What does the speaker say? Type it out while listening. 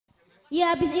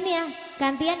Iya habis ini ya,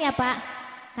 gantian ya Pak.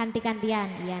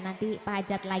 Ganti-gantian, ya nanti Pak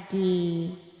Hajat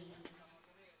lagi.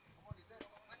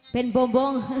 Ben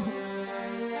bombong.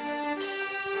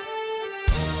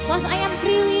 Bos ayam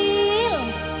kriwil.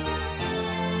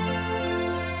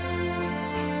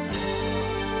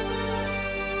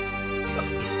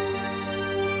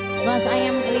 Bos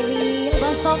ayam kriwil,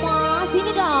 Bos Thomas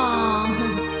sini dong.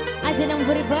 Aja nang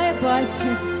beri bae Bos.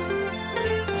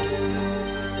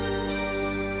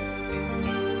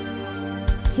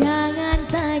 Jangan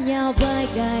tanya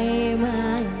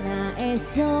bagaimana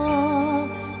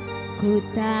esok, ku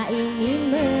tak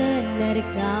ingin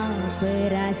menerkam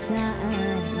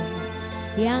perasaan.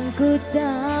 Yang ku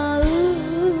tahu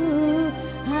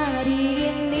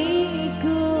hari ini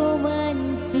ku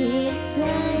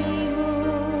mencintaimu.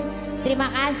 Terima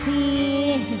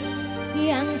kasih.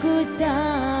 Yang ku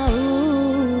tahu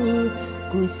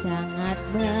ku sangat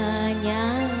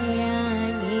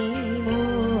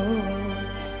menyayangimu.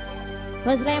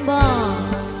 Bos Lembong,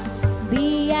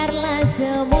 biarlah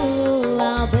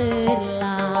semua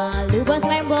berlalu. Bos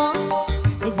Lembong,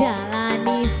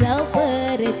 jalani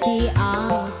seperti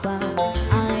apa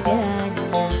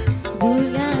adanya.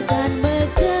 Bunga kan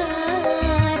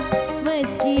mekar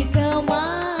meski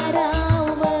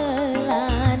kemarau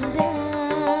melanda.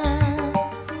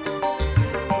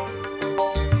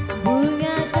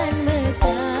 Bunga kan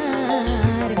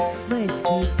mekar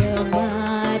meski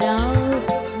kemarau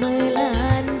melanda.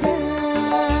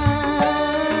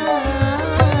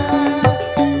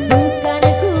 Bukan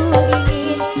aku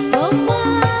ingin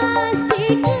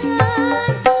memastikan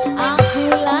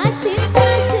akulah cinta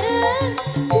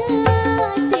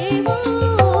sejatimu.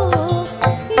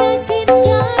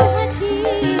 Yakinkan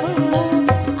hatimu,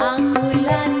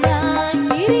 akulah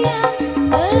takdir yang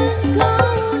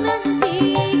engkau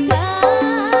nantikan.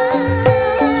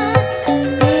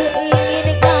 Ku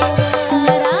ingin kau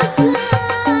merasa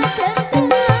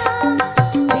tenang,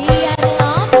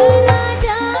 biarlah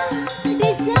berada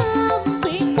di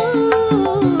sampingku,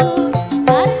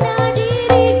 karena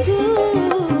diriku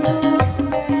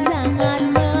sangat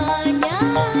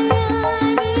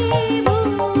menyayangimu.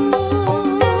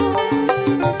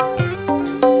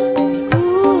 Ku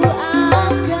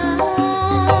akan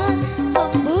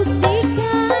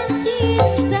membuktikan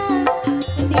cinta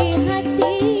di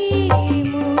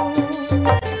hatimu.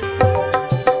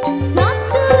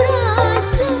 Satu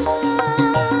rasa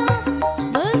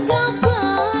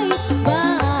menggapai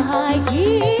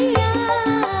bahagia.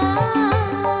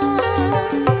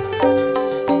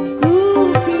 Ku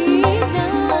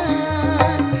bina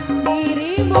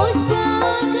dirimu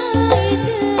sebagai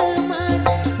teman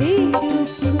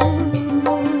hidupku.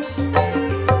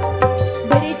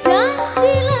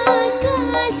 Berjanjilah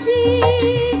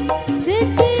kasih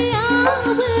setia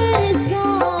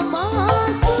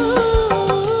bersamaku.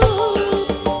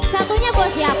 Satunya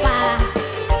bos siapa?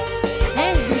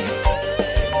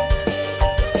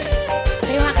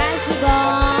 Terima kasih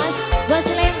bos. Bos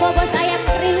Lembo, bos ayam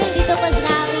kriwil ditunggu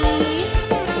sekali.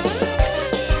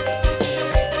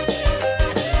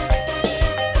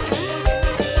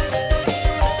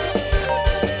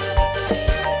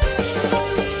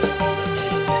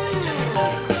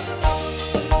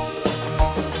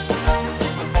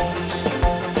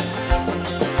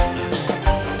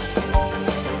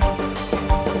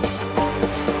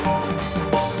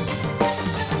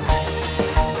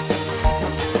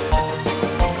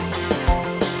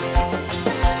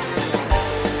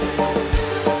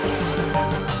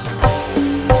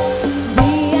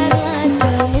 Biarlah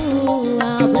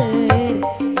semua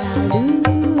berlalu,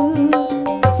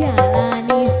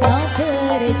 jalani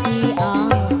seperti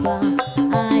apa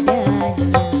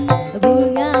adanya.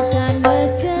 Bunga kan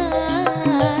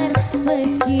mekar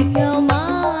meski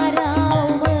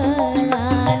kemarau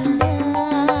melanda.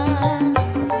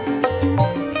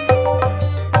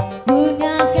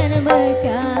 Bunga kan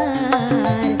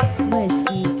mekar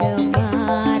meski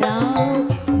kemarau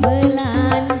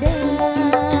melanda.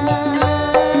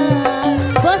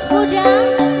 Bos muda